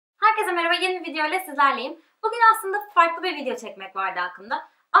Herkese merhaba, yeni bir video ile sizlerleyim. Bugün aslında farklı bir video çekmek vardı aklımda.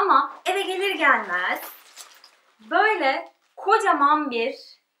 Ama eve gelir gelmez böyle kocaman bir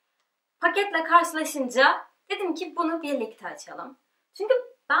paketle karşılaşınca dedim ki bunu birlikte açalım. Çünkü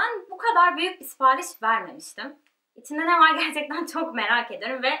ben bu kadar büyük bir sipariş vermemiştim. İçinde ne var gerçekten çok merak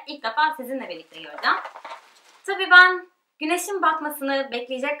ediyorum ve ilk defa sizinle birlikte göreceğim. Tabii ben güneşin batmasını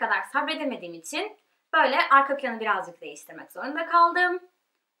bekleyecek kadar sabredemediğim için böyle arka planı birazcık değiştirmek zorunda kaldım.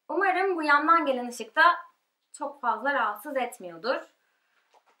 Umarım bu yandan gelen ışık da çok fazla rahatsız etmiyordur.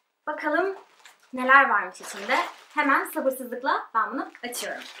 Bakalım neler varmış içinde. Hemen sabırsızlıkla ben bunu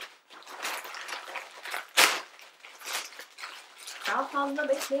açıyorum. Daha fazla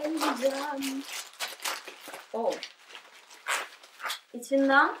bekleyemeyeceğim. Oh.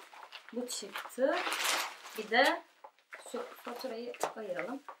 İçinden bu çıktı. Bir de şu faturayı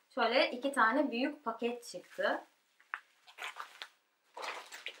ayıralım. Şöyle 2 tane büyük paket çıktı.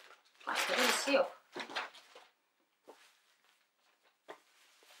 Başka da bir şey yok.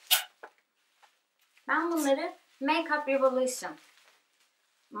 Ben bunları Makeup Revolution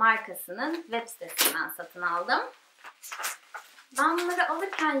markasının web sitesinden satın aldım. Ben bunları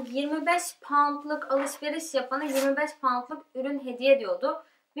alırken 25 poundluk alışveriş yapana 25 poundluk ürün hediye ediyordu.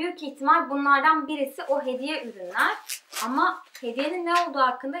 Büyük ihtimal bunlardan birisi o hediye ürünler. Ama hediyenin ne olduğu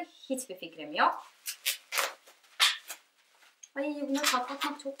hakkında hiçbir fikrim yok. Ay, bunları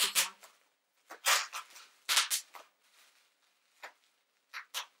patlatmak çok güzel.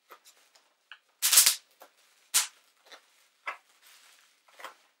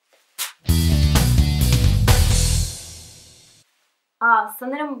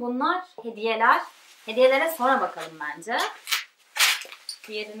 Sanırım bunlar hediyeler. Hediyelere sonra bakalım bence.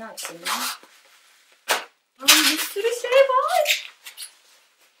 Diğerini açayım ben. Bir sürü şey var.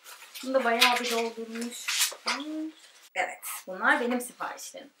 Bunu da bayağı bir doldurmuş. Evet, bunlar benim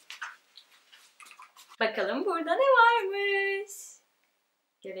siparişlerim. Bakalım burada ne varmış?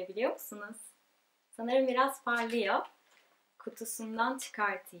 Görebiliyor musunuz? Sanırım biraz parlıyor. Kutusundan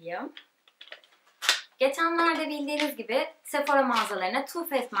çıkartayım. Geçenlerde bildiğiniz gibi Sephora mağazalarına Too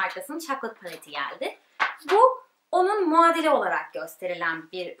Faced markasının chocolate paleti geldi. Bu onun muadili olarak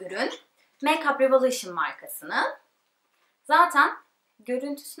gösterilen bir ürün. Makeup Revolution markasının. Zaten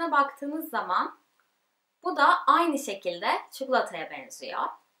görüntüsüne baktığınız zaman bu da aynı şekilde çikolataya benziyor.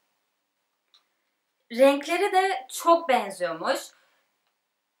 Renkleri de çok benziyormuş.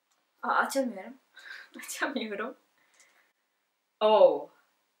 Açamıyorum. Açamıyorum. Oh.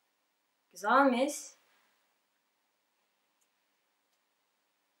 Güzelmiş.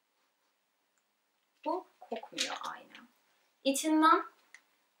 Bu kokmuyor aynen. İçinden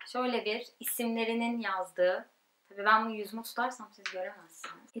şöyle bir isimlerinin yazdığı, tabii ben bunu yüzüme tutarsam siz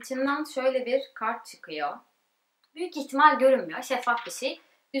göremezsiniz. İçinden şöyle bir kart çıkıyor. Büyük ihtimal görünmüyor, şeffaf bir şey.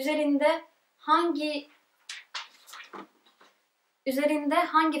 Üzerinde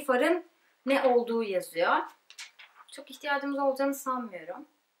hangi farın ne olduğu yazıyor. Çok ihtiyacımız olacağını sanmıyorum.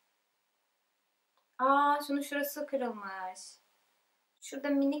 Şunun şurası kırılmış. Şurada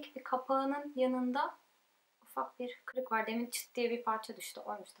minik bir kapağının yanında ufak bir kırık var. Demin çıt diye bir parça düştü.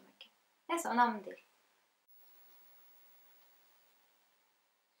 Oymuş demek ki. Neyse, önemli değil.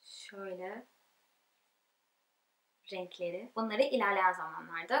 Şöyle renkleri. Bunları ilerleyen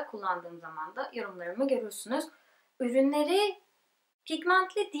zamanlarda, kullandığım zaman da yorumlarımı görürsünüz. Ürünleri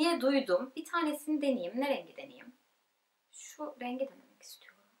pigmentli diye duydum. Bir tanesini deneyeyim. Ne rengi deneyeyim? Şu rengi denemek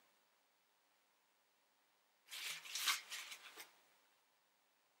istiyorum.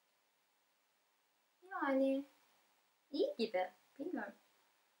 Yani iyi gibi. Bilmiyorum.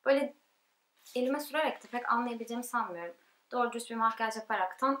 Böyle elime sürerek de pek anlayabileceğimi sanmıyorum. Doğru düz bir makyaj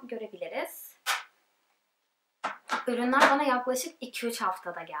yaparaktan görebiliriz. Ürünler bana yaklaşık 2-3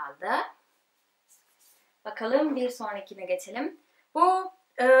 haftada geldi. Bakalım bir sonrakine geçelim. Bu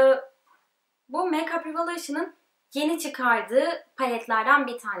Makeup Revolution'ın yeni çıkardığı paletlerden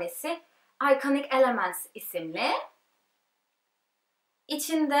bir tanesi. Iconic Elements isimli.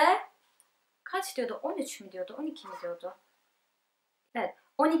 İçinde kaç diyordu? 13 mi diyordu? 12 mi diyordu? Evet.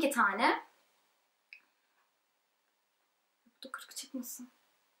 12 tane. Bu 40 çıkmasın.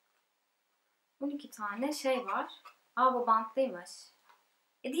 12 tane şey var. Bu bantlıymış.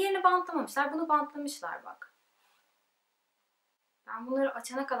 Diğerini bantlamamışlar. Bunu bantlamışlar bak. Ben bunları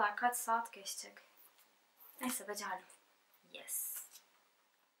açana kadar kaç saat geçecek? Neyse, becerdim. Yes.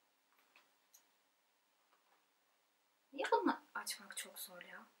 Niye bunu açmak çok zor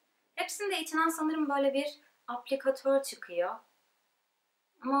ya? Hepsinde içinden sanırım böyle bir aplikatör çıkıyor.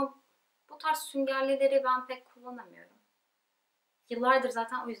 Ama bu tarz süngerlileri ben pek kullanamıyorum. Yıllardır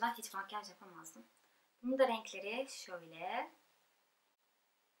zaten o yüzden hiç makyaj yapamazdım. Bunun da renkleri şöyle.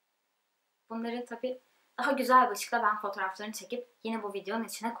 Bunların tabii daha güzel bir ışıkla ben fotoğraflarını çekip yine bu videonun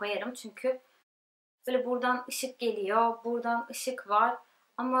içine koyarım. Çünkü böyle buradan ışık geliyor, buradan ışık var.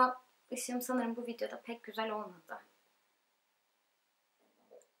 Ama ışığım sanırım bu videoda pek güzel olmadı.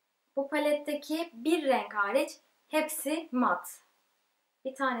 Bu paletteki bir renk hariç hepsi mat.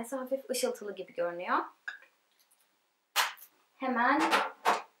 Bir tanesi hafif ışıltılı gibi görünüyor. Hemen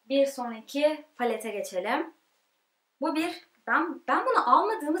bir sonraki palete geçelim. Bu ben bunu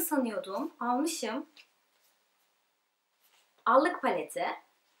almadığımı sanıyordum. Almışım. Allık paleti.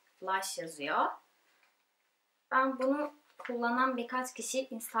 Blush yazıyor. Ben bunu kullanan birkaç kişi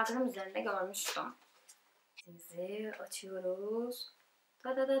Instagram üzerinde görmüştüm. Bizi açıyoruz.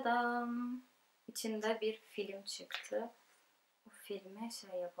 Tadadadam. İçinde bir film çıktı. Bu filme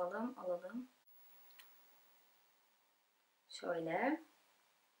alalım. Şöyle.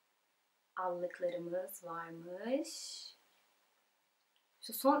 Allıklarımız varmış.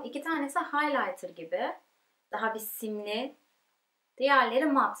 Şu son iki tanesi highlighter gibi. Daha bir simli. Diğerleri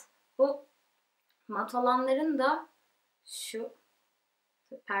mat. Bu mat olanların da şu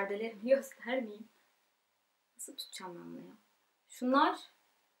perdelerimi göstermeyeyim. Nasıl tutacağım ben bunu ya? Şunlar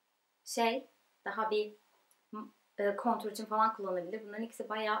daha bir kontur için falan kullanılabilir. Bunların ikisi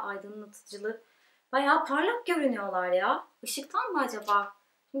bayağı aydınlatıcılı. Bayağı parlak görünüyorlar ya. Işıktan mı acaba?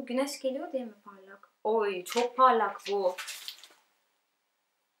 Şimdi güneş geliyor diye mi parlak? Oy çok parlak bu.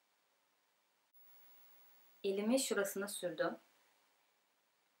 Elimi şurasına sürdüm.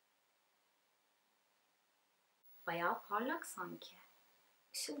 Bayağı parlak sanki.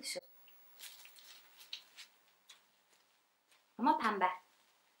 Işıl ışıl. Ama pembe.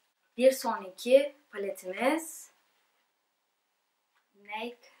 Bir sonraki paletimiz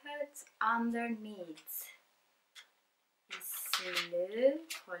Naked Underneath isimli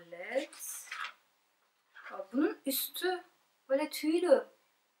palet. Bunun üstü böyle tüylü.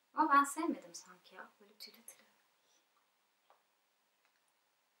 Ama ben sevmedim sanki ya. Böyle tüylü tüylü.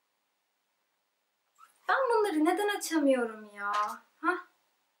 Ben bunları neden açamıyorum ya? Hah.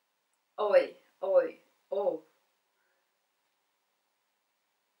 Oy.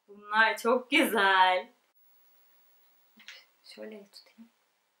 Bunlar çok güzel. Şöyle tutayım.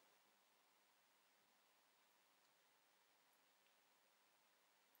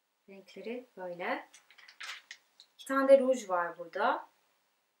 Renkleri böyle. İki tane de ruj var burada.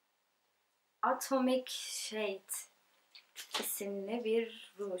 Atomic Shade isimli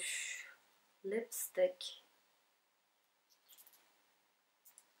bir ruj. Lipstick.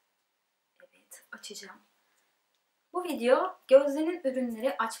 Evet, açacağım. Bu video Gözde'nin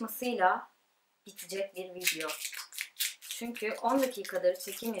ürünleri açmasıyla bitecek bir video. Çünkü 10 dakikadır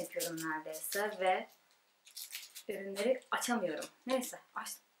çekim yapıyorum neredeyse ve ürünleri açamıyorum. Neyse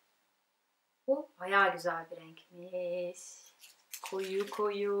açtım. Bu bayağı güzel bir renkmiş.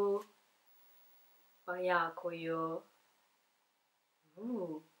 Koyu. Bayağı koyu.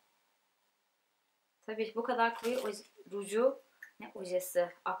 Tabii bu kadar koyu ruju, ne ojesi?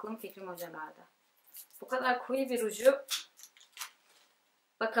 Aklım fikrim ojelerde. Bu kadar koyu bir ruju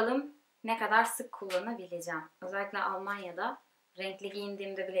bakalım ne kadar sık kullanabileceğim. Özellikle Almanya'da renkli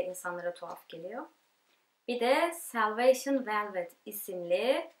giyindiğimde bile insanlara tuhaf geliyor. Bir de Salvation Velvet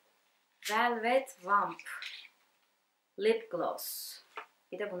isimli Velvet Vamp Lip Gloss.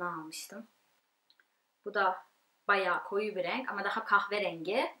 Bir de bunu almıştım. Bu da bayağı koyu bir renk ama daha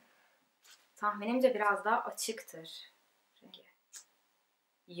kahverengi. Tahminimce biraz daha açıktır rengi.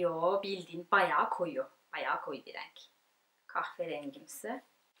 Yo, bildiğin bayağı koyu. Bayağı koyu bir renk. Kahverengimsi.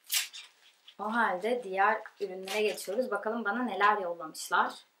 O halde diğer ürünlere geçiyoruz. Bakalım bana neler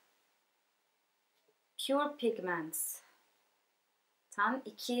yollamışlar. Pure Pigments. Tan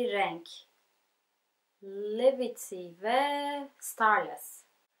 2 renk. Levity ve Starless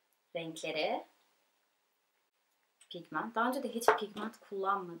renkleri. Pigment. Daha önce de hiç pigment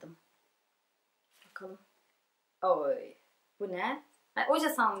kullanmadım. Bakalım. Oy. Bu ne? Oje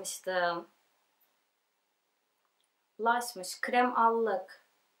sanmıştım. Blushmış. Krem allık.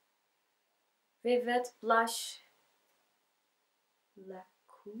 Vivid Blush.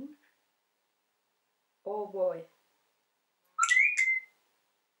 Lacquer. Oh boy.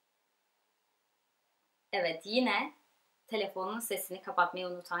 Evet, yine telefonun sesini kapatmayı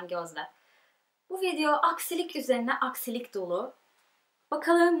unutan Gözde. Bu video aksilik üzerine aksilik dolu.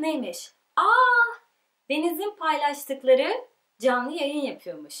 Bakalım neymiş? Deniz'in paylaştıkları canlı yayın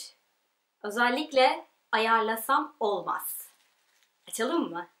yapıyormuş. Özellikle ayarlasam olmaz. Açalım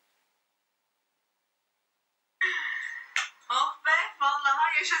mı? Oh be,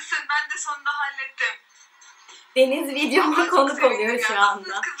 vallahi yaşasın. Ben de sonunda hallettim. Deniz videoma konuk oluyor şu anda.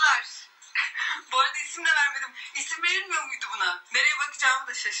 Nasılsınız kızlar? Bu arada isim de vermedim. İsim verilmiyor muydu buna? Nereye bakacağımı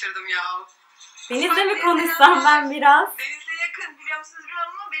da şaşırdım ya. Deniz'le mi konuşsam ben biraz? Deniz'le yakın, biliyor musunuz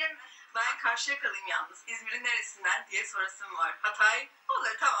bilmiyorum ama ben Karşıyaka'lıyım yalnız. İzmir'in neresinden diye sorasım var. Hatay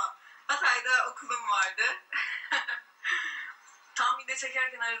olur, tamam. Hatay'da okulum vardı. Tam video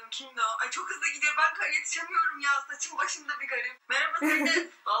çekerken aradım. Kimdi o? Ay çok hızlı gidiyor. Ben yetişemiyorum ya. Saçım başımda bir garip. Merhaba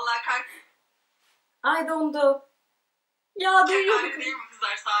Zeynep. Vallahi Ay dondu. Ya duyuyorduk. Kefali değil mi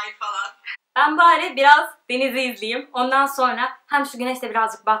kızlar? Sahil falan. Ben bari biraz denizi izleyeyim. Ondan sonra hem şu güneş de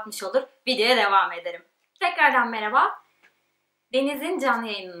birazcık batmış olur. Videoya devam ederim. Tekrardan merhaba. Deniz'in canlı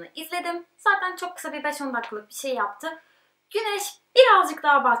yayınını izledim. Zaten çok kısa bir 5-10 dakikalık bir şey yaptı. Güneş birazcık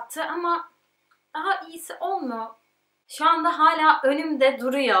daha battı ama daha iyisi olmuyor. Şu anda hala önümde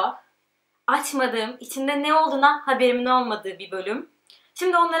duruyor. Açmadığım, içinde ne olduğuna haberimin olmadığı bir bölüm.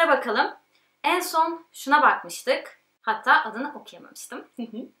 Şimdi onlara bakalım. En son şuna bakmıştık. Hatta adını okuyamamıştım.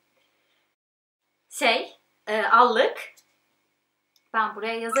 Allık. Ben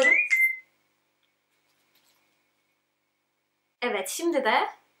buraya yazarım. Evet, şimdi de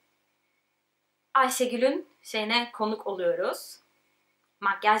Ayşegül'ün şeyine konuk oluyoruz.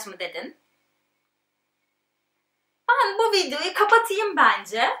 Makyaj mı dedin? Ben bu videoyu kapatayım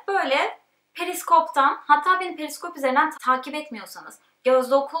bence. Böyle Periskop'tan, hatta beni Periskop üzerinden takip etmiyorsanız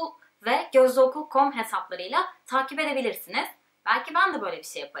Gözde Okul ve gözdeokul.com hesaplarıyla takip edebilirsiniz. Belki ben de böyle bir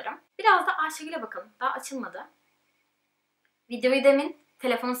şey yaparım. Biraz da Ayşegül'e bakalım. Daha açılmadı. Videoyu demin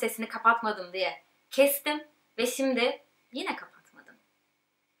telefonun sesini kapatmadım diye kestim ve şimdi yine kapatmadım.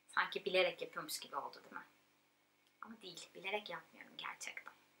 Sanki bilerek yapıyormuş gibi oldu değil mi? Ama değil. Bilerek yapmıyorum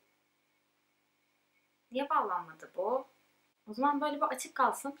gerçekten. Niye bağlanmadı bu? O zaman böyle bir açık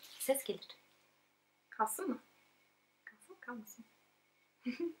kalsın. Ses gelir. Kalsın mı? Kalsın kalmasın.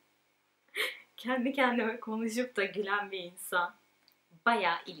 Kendi kendime konuşup da gülen bir insan.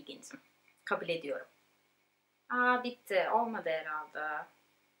 Bayağı ilgincim. Kabul ediyorum. Aa bitti. Olmadı herhalde.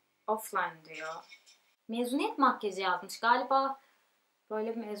 Offline diyor. Mezuniyet makyajı yazmış. Galiba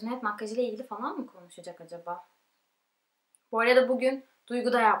böyle bir mezuniyet makyajıyla ilgili falan mı konuşacak acaba? Bu arada bugün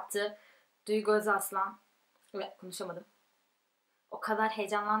Duygu da yaptı. Duygu Özaslan. Evet, konuşamadım. O kadar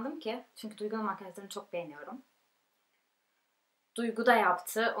heyecanlandım ki. Çünkü Duygu'nun makyajlarını çok beğeniyorum. Duygu da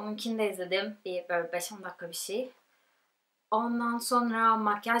yaptı. Onunkini de izledim. Böyle 5-10 dakika bir şey. Ondan sonra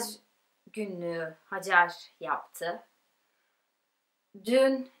makyaj günlüğü Hacer yaptı.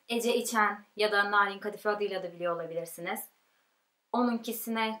 Dün Ece İçen ya da Narin Kadife adıyla da biliyor olabilirsiniz.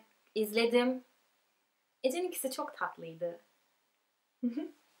 Onunkisini izledim. Ece'ninkisi çok tatlıydı.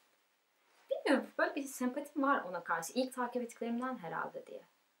 Bilmiyorum, böyle bir sempatim var ona karşı. İlk takip ettiklerimden herhalde diye.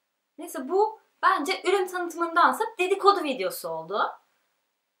 Neyse, bu bence ürün tanıtımındansa dedikodu videosu oldu.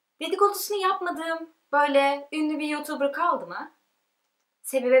 Dedikodusunu yapmadığım böyle ünlü bir YouTuber kaldı mı?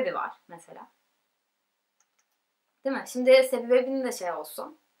 Sebebi var mesela. Değil mi? Şimdi sebebinin de şey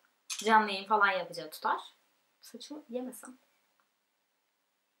olsun. Canlı yayın falan yapacağı tutar. Saçımı yemesem.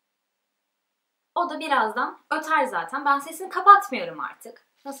 O da birazdan öter zaten. Ben sesini kapatmıyorum artık.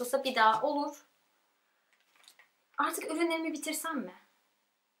 Nasılsa bir daha olur. Artık ürünlerimi bitirsem mi?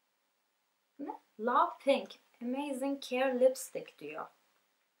 Ne? Love Pink Amazing Care Lipstick diyor.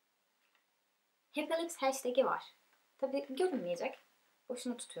 Happy Lips hashtag'i var. Tabii görünmeyecek.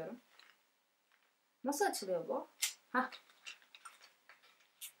 Boşuna tutuyorum. Nasıl açılıyor bu? Hah.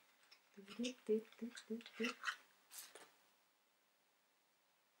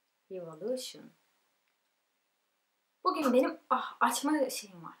 Evolution. Bugün benim açma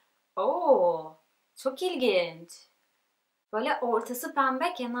şeyim var. Oo, çok ilginç. Böyle ortası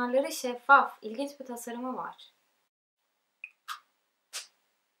pembe, kenarları şeffaf. İlginç bir tasarımı var.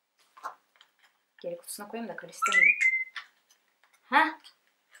 Geri kutusuna koyayım da karıştırmayayım. Heh.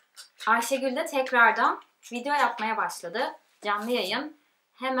 Ayşegül de tekrardan video yapmaya başladı. Canlı yayın.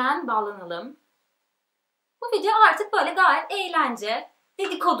 Hemen bağlanalım. Bu video artık böyle gayet eğlence,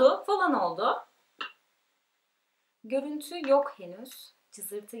 dedikodu falan oldu. Görüntü yok henüz.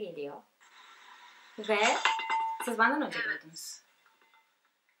 Cızırtı geliyor. Ve siz benden önce gördünüz.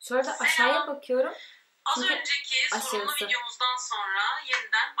 Şöyle aşağıya bakıyorum. Az önceki sorunlu videomuzdan sonra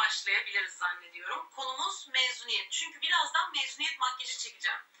yeniden başlayabiliriz zannediyorum. Konumuz mezuniyet. Çünkü birazdan mezuniyet makyajı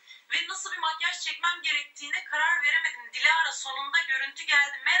çekeceğim. Ve nasıl bir makyaj çekmem gerektiğine karar veremedim. Dilara sonunda görüntü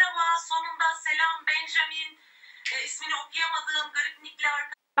geldi. Merhaba, sonunda selam Benjamin. İsmini okuyamadığım garip nickli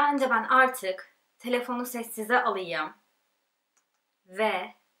arkadaşım. Bence ben artık telefonu sessize alayım.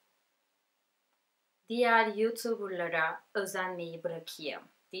 Ve diğer YouTuber'lara özenmeyi bırakayım.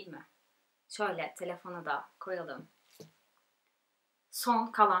 Değil mi? Şöyle telefonu da koyalım.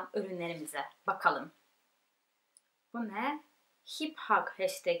 Son kalan ürünlerimize bakalım. Bu ne? Hip hug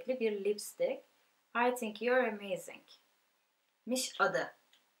hashtagli bir lipstick. I think you're amazing. Miş adı.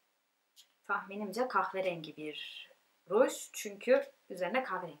 Tahminimce kahverengi bir ruj. Çünkü üzerinde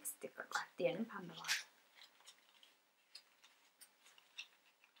kahverengi sticker var. Diğerinin pembe var.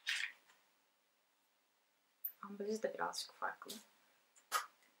 Ambalajı da birazcık farklı.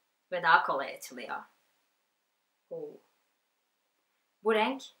 Ve daha kolay açılıyor. Oo. Bu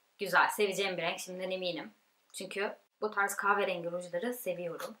renk güzel. Seveceğim bir renk. Şimdiden eminim. Çünkü bu tarz kahverengi rujları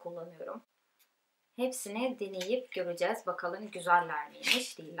seviyorum. Kullanıyorum. Hepsini deneyip göreceğiz. Bakalım güzeller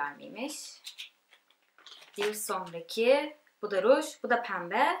miymiş, değiller miymiş. Bir sonraki. Bu da ruj. Bu da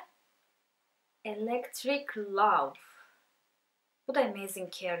pembe. Electric Love. Bu da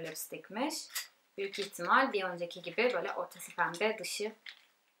Amazing Care Lipstick'miş. Büyük ihtimal bir önceki gibi böyle ortası pembe, dışı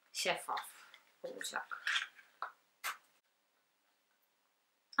şeffaf olacak.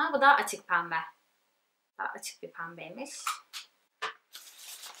 Ha, bu da açık pembe. Daha açık bir pembeymiş.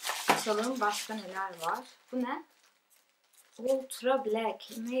 Açalım, başka neler var? Bu ne? Ultra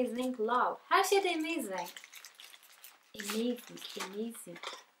Black, Amazing Love. Her şey de amazing. Amazing.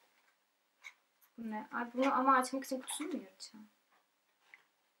 Bu ne? Ay, bunu ama açmak için kutusunu mu yırtacağım?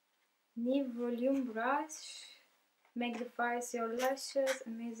 New Volume Brush Magnifies Your Lashes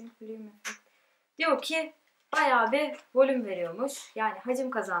Amazing Volume Effect. Diyor ki bayağı bir volüm veriyormuş. Yani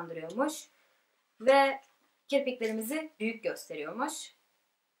hacim kazandırıyormuş. Ve kirpiklerimizi büyük gösteriyormuş.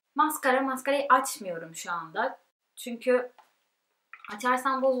 Maskarayı açmıyorum şu anda. Çünkü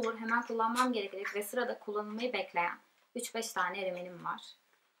açarsam bozulur. Hemen kullanmam gerekecek ve sırada kullanılmayı bekleyen 3-5 tane rimelim var.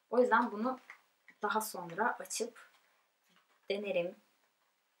 O yüzden bunu daha sonra açıp denerim.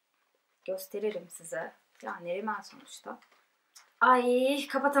 Gösteririm size. Yani rimel sonuçta. Ay,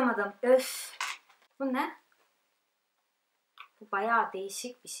 kapatamadım. Öf. Bu ne? Bu bayağı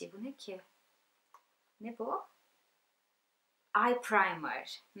değişik bir şey. Bu ne ki? Ne bu? Eye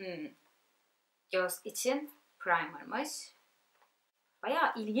primer. Göz için primermış.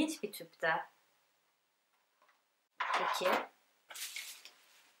 Bayağı ilginç bir tüpte. Peki.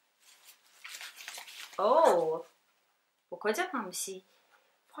 Oo. Bu kocaman bir şey.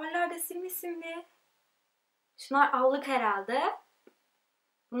 Farlar da simli. Şunlar allık herhalde.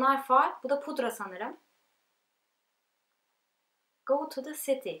 Bunlar far. Bu da pudra sanırım. Go to the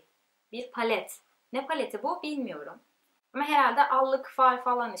city. Bir palet. Ne paleti bu bilmiyorum. Ama herhalde allık far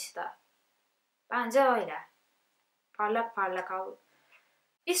falan işte. Bence öyle. Parlak al.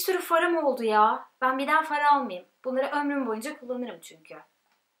 Bir sürü farım oldu ya. Ben bir daha far almayayım. Bunları ömrüm boyunca kullanırım çünkü.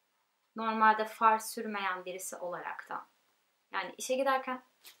 Normalde far sürmeyen birisi olaraktan. Yani işe giderken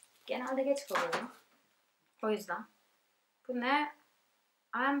genelde geç kalıyorum. O yüzden. Bu ne?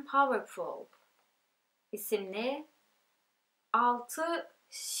 I'm Powerful isimli 6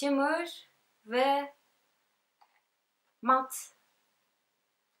 shimmer ve mat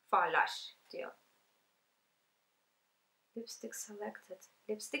farlar diyor. Lipstick selected.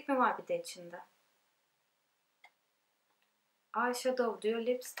 Lipstick mi var bir de içinde? Eyeshadow diyor,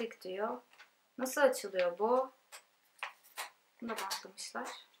 lipstick diyor. Nasıl açılıyor bu? Bunu da bantlamışlar.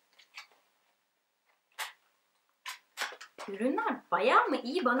 Ürünler bayağı mı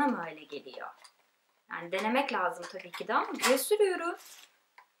iyi, bana mı öyle geliyor? Yani denemek lazım tabii ki de ama bir sürü ürün.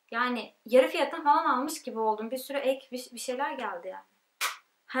 Yani yarı fiyatına falan almış gibi oldum. Bir sürü ek bir şeyler geldi yani.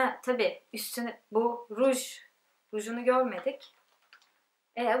 Ha tabii üstüne bu rujunu görmedik.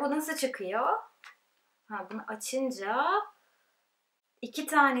 Bu nasıl çıkıyor? Ha, bunu açınca 2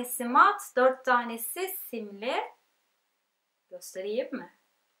 tanesi mat, 4 tanesi simli. Göstereyim mi?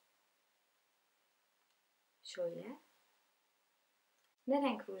 Şöyle. Ne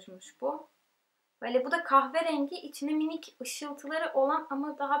renk rujmuş bu? Böyle bu da kahverengi, içine minik ışıltıları olan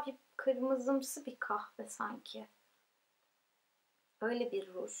ama daha bir kırmızımsı bir kahve sanki. Öyle bir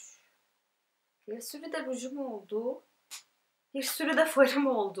ruj. Bir sürü de rujum oldu. Bir sürü de farım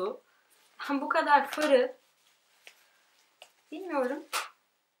oldu. Ben bu kadar farı bilmiyorum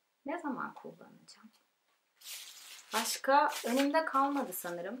ne zaman kullanacağım. Başka önümde kalmadı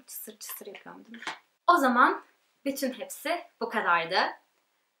sanırım. Çısır çısır yapıyorum değil mi? O zaman bütün hepsi bu kadardı.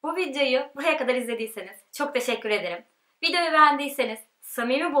 Bu videoyu buraya kadar izlediyseniz çok teşekkür ederim. Videoyu beğendiyseniz,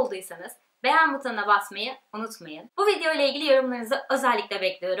 samimi bulduysanız beğen butonuna basmayı unutmayın. Bu video ile ilgili yorumlarınızı özellikle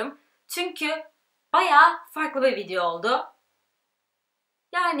bekliyorum. Çünkü bayağı farklı bir video oldu.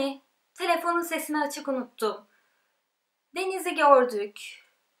 Yani telefonun sesini açık unuttum. Deniz'i gördük.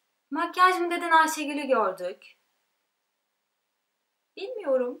 Makyaj mı dedin Ayşegül'ü gördük.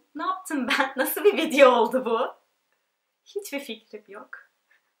 Bilmiyorum. Ne yaptım ben? Nasıl bir video oldu bu? Hiçbir fikrim yok.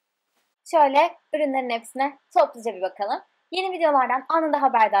 Şöyle ürünlerin hepsine topluca bir bakalım. Yeni videolardan anında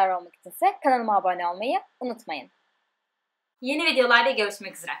haberdar olmak içinse kanalıma abone olmayı unutmayın. Yeni videolarda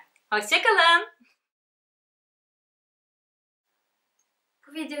görüşmek üzere. Hoşçakalın.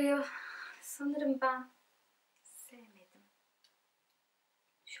 Bu videoyu Sanırım ben sevmedim.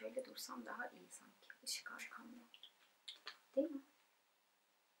 Şöyle dursam daha iyi sanki. Işık arkamda. Değil mi?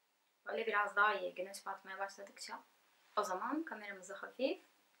 Böyle biraz daha iyi. Güneş batmaya başladıkça. O zaman kameramızı hafif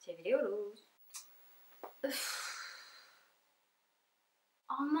çeviriyoruz. Üf.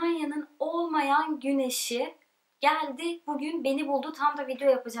 Almanya'nın olmayan güneşi geldi bugün beni buldu tam da video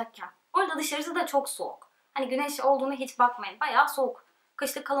yapacakken. Orada dışarısı da çok soğuk. Hani güneş olduğunu hiç bakmayın. Bayağı soğuk.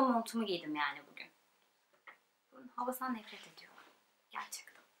 Kışlık kalın montumu giydim yani bugün. Bunun havasından nefret ediyorum.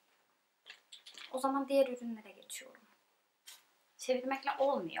 Gerçekten. O zaman diğer ürünlere geçiyorum. Çevirmekle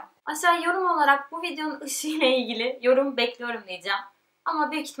olmuyor. Aşağı yorum olarak bu videonun ışığıyla ilgili yorum bekliyorum diyeceğim.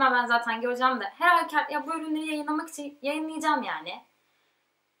 Ama büyük ihtimal ben zaten göreceğim de her halükarda bu ürünleri yayınlamak için yayınlayacağım yani.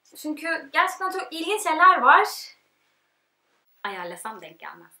 Çünkü gerçekten çok ilginç şeyler var. Ayarlasam denk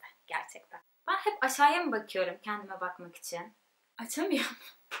gelmez de gerçekten. Ben hep aşağıya mı bakıyorum kendime bakmak için? Açamıyorum.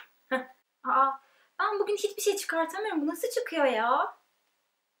 Aa, ben bugün hiçbir şey çıkartamıyorum. Bu nasıl çıkıyor ya?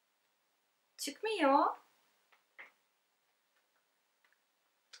 Çıkmıyor.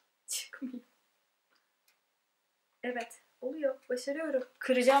 Çıkmıyor. Evet, oluyor. Başarıyorum.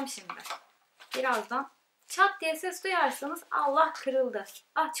 Kıracağım şimdi. Birazdan çat diye ses duyarsanız Allah kırıldı.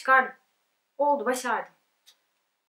 Ah çıkardım. Oldu, başardım.